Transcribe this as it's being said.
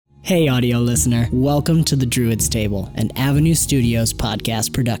Hey audio listener, welcome to the Druid's Table, an Avenue Studios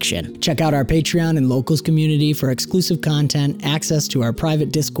podcast production. Check out our Patreon and locals community for exclusive content, access to our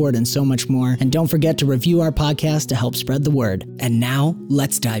private Discord, and so much more. And don't forget to review our podcast to help spread the word. And now,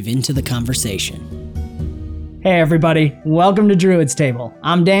 let's dive into the conversation. Hey everybody, welcome to Druid's Table.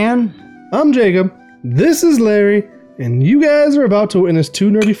 I'm Dan. I'm Jacob. This is Larry, and you guys are about to witness two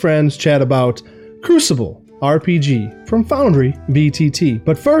nerdy friends chat about Crucible RPG from Foundry, VTT.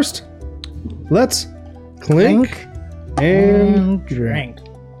 But first, let's clink and drink.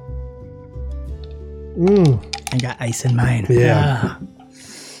 I got ice in mine. Yeah.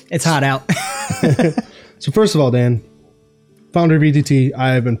 It's hot out. So first of all, Dan, Foundry VTT,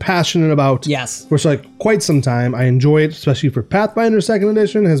 I've been passionate about Yes. for quite some time. I enjoy it, especially for Pathfinder 2nd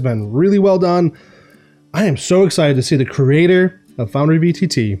Edition. Has been really well done. I am so excited to see the creator of Foundry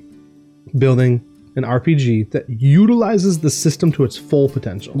VTT building an RPG that utilizes the system to its full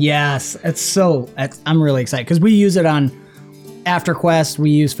potential. Yes, I'm really excited because we use it on AfterQuest. We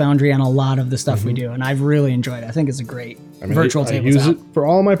use Foundry on a lot of the stuff we do, and I've really enjoyed it. I think it's a great virtual tabletop. I use it for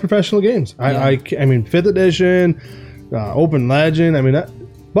all my professional games. Yeah. I mean, 5th edition, Open Legend.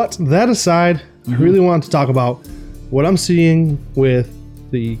 But that aside, I really want to talk about what I'm seeing with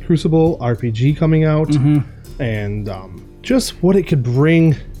the Crucible RPG coming out and just what it could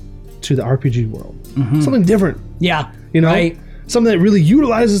bring to the RPG world. Something different. Yeah. Right. Something that really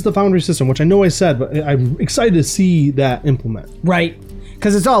utilizes the Foundry system, which I know I said, but I'm excited to see that implement. Right.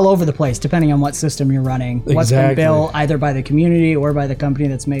 Because it's all over the place, depending on what system you're running. What's been built either by the community or by the company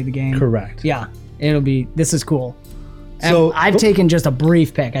that's made the game. Correct. Yeah. This is cool. So I've taken just a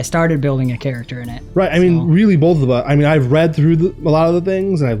brief pick. I started building a character in it. Right. Really both of us. I've read through a lot of the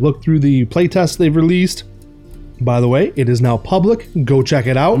things, and I've looked through the playtests they've released. By the way, it is now public. Go check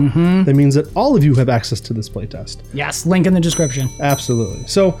it out. That means that all of you have access to this playtest. Yes, link in the description. Absolutely.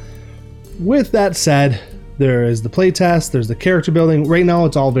 So, with that said, there is the playtest, there's the character building. Right now,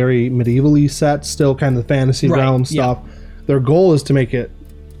 it's all very medievally set, still kind of the fantasy realm stuff. Yep. Their goal is to make it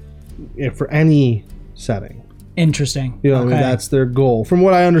for any setting. Interesting. That's their goal. From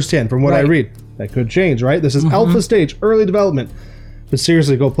what I understand, from what I read, that could change, right? This is alpha stage, early development. But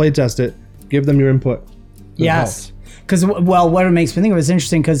seriously, go playtest it. Give them your input. Yes, because what it makes me think of is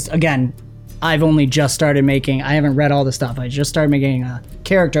interesting because again, I've only just started making. I haven't read all the stuff. I just started making a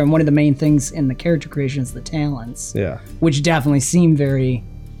character, and one of the main things in the character creation is the talents. Yeah, which definitely seem very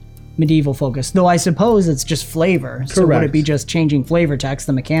medieval focused. Though I suppose it's just flavor. Correct. So would it be just changing flavor text?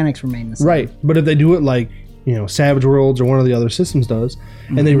 The mechanics remain the same. Right, but if they do it like Savage Worlds or one of the other systems does,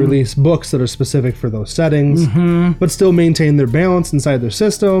 and they release books that are specific for those settings, but still maintain their balance inside their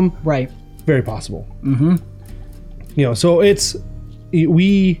system. Right. Very possible. So it's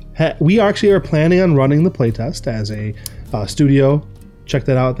we actually are planning on running the playtest as a studio. Check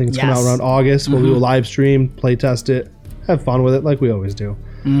that out. I think it's coming out around August. We'll do a live stream, playtest it, have fun with it like we always do.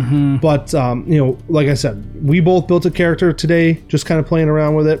 But like I said, we both built a character today, just kind of playing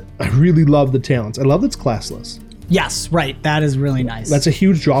around with it. I really love the talents. I love that it's classless. Yes, right. That is really nice. That's a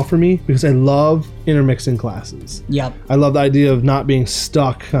huge draw for me because I love intermixing classes. Yep. I love the idea of not being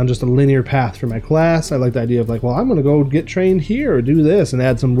stuck on just a linear path for my class. I like the idea of I'm going to go get trained here or do this and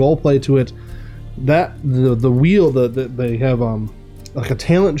add some role play to it. That the wheel they have like a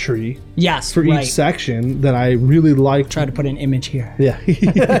talent tree. Yes, for each section that I really like. Try to put an image here. Yeah.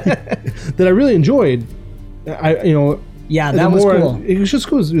 That I really enjoyed. Yeah, that was cool. It was just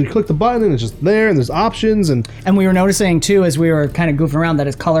cool. You click the button and it's just there, and there's options. And we were noticing, too, as we were kind of goofing around, that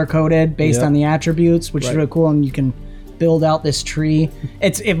it's color-coded based on the attributes, which is really cool, and you can build out this tree.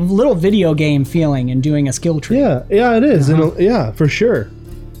 It's a little video game feeling in doing a skill tree. Yeah, it is. Yeah, for sure.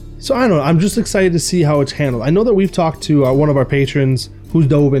 So, I don't know. I'm just excited to see how it's handled. I know that we've talked to one of our patrons who's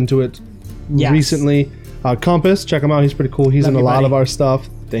dove into it recently. Compass, check him out. He's pretty cool. He's in a lot of our stuff.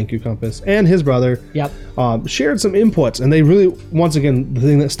 Thank you, Compass. And his brother shared some inputs, and they really, once again, the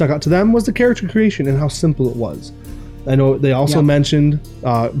thing that stuck out to them was the character creation and how simple it was. I know they also mentioned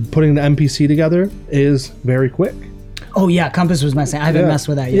putting the NPC together is very quick. Oh, yeah, Compass was messing. I haven't messed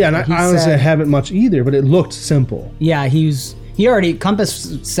with that yet. Yeah, and I honestly haven't much either, but it looked simple. Yeah,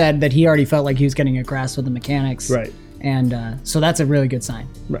 Compass said that he already felt like he was getting a grasp of the mechanics. Right. And so that's a really good sign.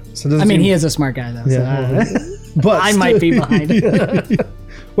 Right. So he is a smart guy, though. Yeah. So, but I might be behind.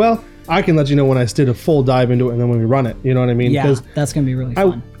 Well, I can let you know when I did a full dive into it and then when we run it. You know what I mean? Yeah, that's going to be really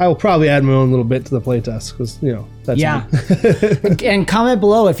fun. I will probably add my own little bit to the playtest because, that's me. And comment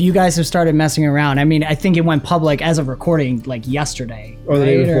below if you guys have started messing around. I think it went public as of recording like yesterday. Or the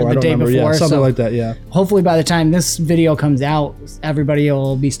day before. I don't remember. Yeah, something like that, yeah. Hopefully by the time this video comes out, everybody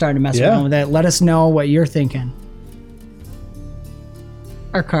will be starting to mess around with it. Let us know what you're thinking.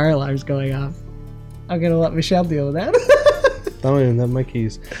 Our car alarm's going off. I'm going to let Michelle deal with that. I don't even have my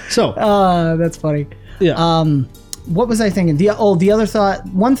keys. So. That's funny. Yeah. What was I thinking? The other thought,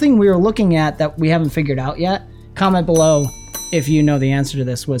 one thing we were looking at that we haven't figured out yet, comment below if you know the answer to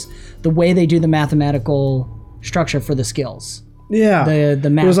this, was the way they do the mathematical structure for the skills. Yeah. The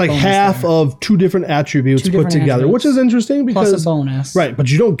math. It was like half of two different attributes put together, which is interesting because. Plus a bonus. Right, but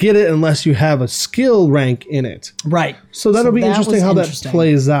you don't get it unless you have a skill rank in it. Right. So that'll be interesting how that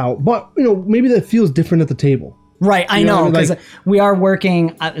plays out. But, maybe that feels different at the table. Right, I know, because we are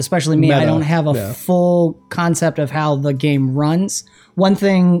working, especially me, I don't have a full concept of how the game runs. One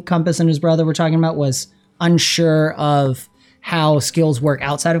thing Compass and his brother were talking about was unsure of how skills work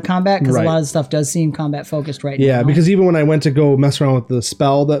outside of combat, because a lot of the stuff does seem combat focused now. Yeah, because even when I went to go mess around with the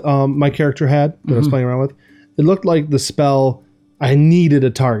spell that my character had, that I was playing around with, it looked like the spell, I needed a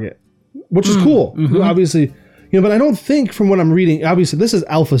target, which is cool. Obviously... but I don't think from what I'm reading, obviously this is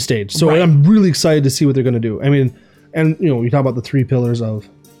alpha stage, so I'm really excited to see what they're going to do. I mean, and you talk about the 3 pillars of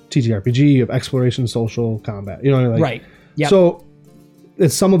TTRPG, of exploration, social, combat. Right. Yep. So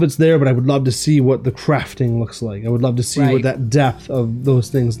some of it's there, but I would love to see what the crafting looks like. I would love to see what that depth of those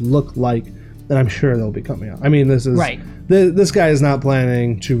things look like, and I'm sure they'll be coming out. I mean, this is this guy is not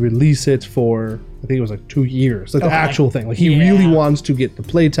planning to release it for, I think it was like 2 years, like the actual thing. Like he really wants to get the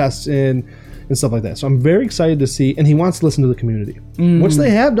play tests in. And stuff like that. So I'm very excited to see, and he wants to listen to the community, which they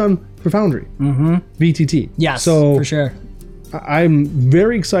have done for Foundry, VTT. Yes, so for sure. I'm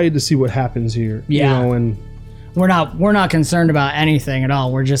very excited to see what happens here. Yeah, and we're not concerned about anything at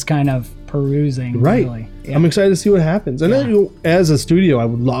all. We're just kind of perusing. Right. Really. Yeah. I'm excited to see what happens, and then as a studio, I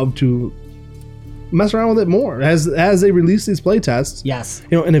would love to mess around with it more as they release these play tests. Yes.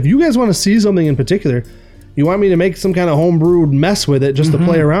 And if you guys want to see something in particular. You want me to make some kind of homebrewed mess with it just to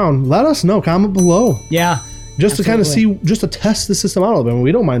play around? Let us know. Comment below. Yeah. Just to kind of see, just to test the system out a little bit.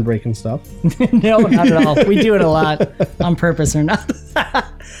 We don't mind breaking stuff. No, not at all. We do it a lot on purpose or not.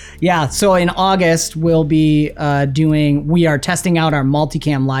 Yeah, so in August, we are testing out our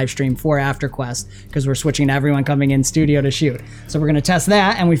multicam live stream for AfterQuest because we're switching to everyone coming in studio to shoot. So we're going to test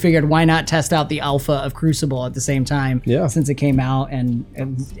that, and we figured why not test out the alpha of Crucible at the same time since it came out, and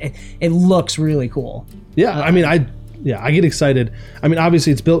it looks really cool. Yeah, I get excited. I mean,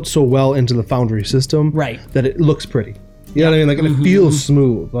 obviously, it's built so well into the Foundry system that it looks pretty. You know what I mean? Like, and it feels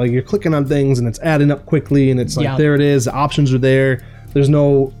smooth. Like, you're clicking on things, and it's adding up quickly, and it's like, there it is. The options are there. There's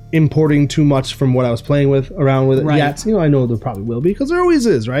no importing too much from what I was playing around with it yet. I know there probably will be, because there always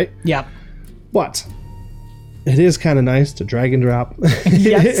is, right? Yeah. But it is kind of nice to drag and drop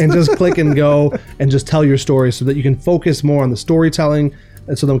and just click and go and just tell your story so that you can focus more on the storytelling.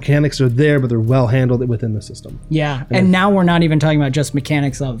 And so the mechanics are there, but they're well handled within the system. Yeah, and now we're not even talking about just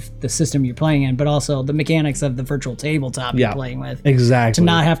mechanics of the system you're playing in, but also the mechanics of the virtual tabletop you're playing with. Exactly. To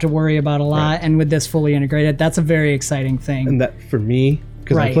not have to worry about a lot, and with this fully integrated, that's a very exciting thing. And that, for me,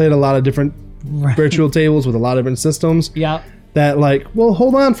 because I played a lot of different virtual tables with a lot of different systems. Yeah. That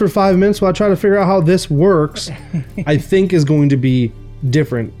hold on for 5 minutes while I try to figure out how this works, I think is going to be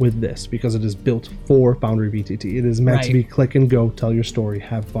different with this because it is built for Foundry VTT. It is meant to be click and go, tell your story,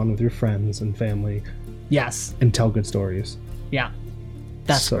 have fun with your friends and family. Yes. And tell good stories. Yeah.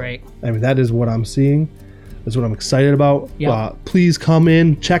 That's great. I mean, that is what I'm seeing. That's what I'm excited about. Yep. Please come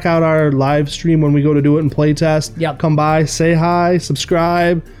in, check out our live stream when we go to do it and play test. Yep. Come by, say hi,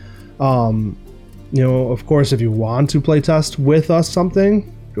 subscribe. Of course, if you want to play test with us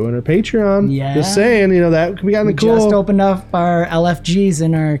something, join our Patreon. Yeah. Just saying, that could be kind of cool. We just opened up our LFGs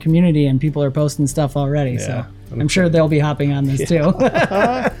in our community, and people are posting stuff already. So I'm sure they'll be hopping on this too.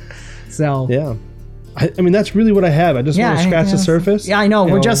 So yeah, I mean that's really what I have. I just want to scratch the surface. Yeah, I know.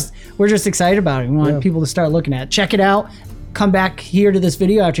 We're just excited about it. We want people to start looking at it. Check it out. Come back here to this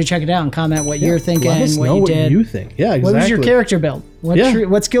video after you check it out and comment what you're thinking. Let us know what you think. Yeah, exactly. What was your character build?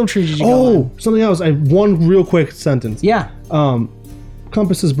 What skill tree did you go on? Something else. I have one real quick sentence. Yeah.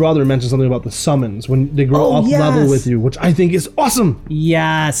 Compass's brother mentioned something about the summons when they grow up level with you, which I think is awesome.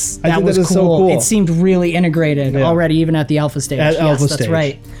 Yes, that was cool. So cool. It seemed really integrated already, even at the alpha stage. That's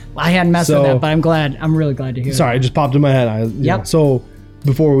right. I hadn't messed with that, but I'm really glad to hear. Sorry, it just popped in my head. So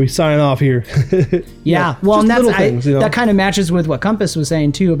before we sign off here. Well, and that kind of matches with what Compass was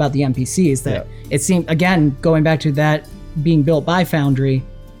saying too about the NPCs. That it seemed, again, going back to that being built by Foundry,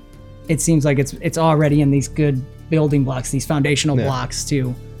 it seems like it's already in these good building blocks, these foundational blocks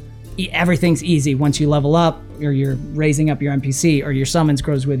to everything's easy once you level up, or you're raising up your NPC, or your summons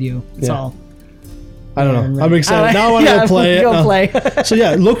grows with you. It's all. I don't know. I'm excited. Now I want to go play it. Go play. So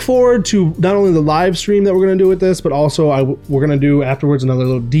look forward to not only the live stream that we're going to do with this, but also we're going to do afterwards another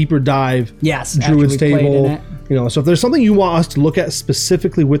little deeper dive. Yes. Druid's table. So if there's something you want us to look at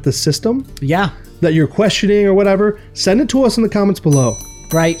specifically with the system, that you're questioning or whatever, send it to us in the comments below.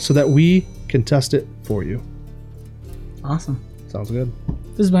 Right. So that we can test it for you. Awesome. Sounds good.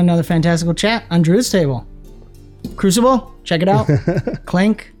 This has been another fantastical chat on Druid's Table. Crucible, check it out.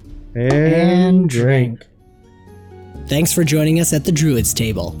 Clink and drink. Thanks for joining us at the Druid's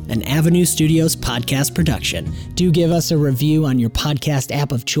Table, an Avenue Studios podcast production. Do give us a review on your podcast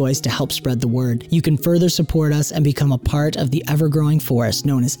app of choice to help spread the word. You can further support us and become a part of the ever-growing forest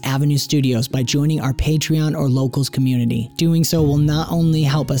known as Avenue Studios by joining our Patreon or Locals community. Doing so will not only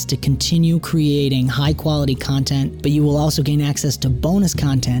help us to continue creating high-quality content, but you will also gain access to bonus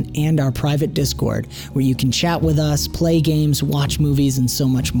content and our private Discord, where you can chat with us, play games, watch movies, and so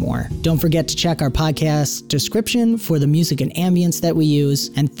much more. Don't forget to check our podcast description for the music and ambience that we use,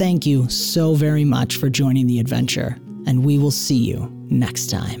 and thank you so very much for joining the adventure, and we will see you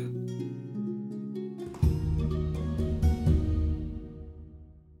next time.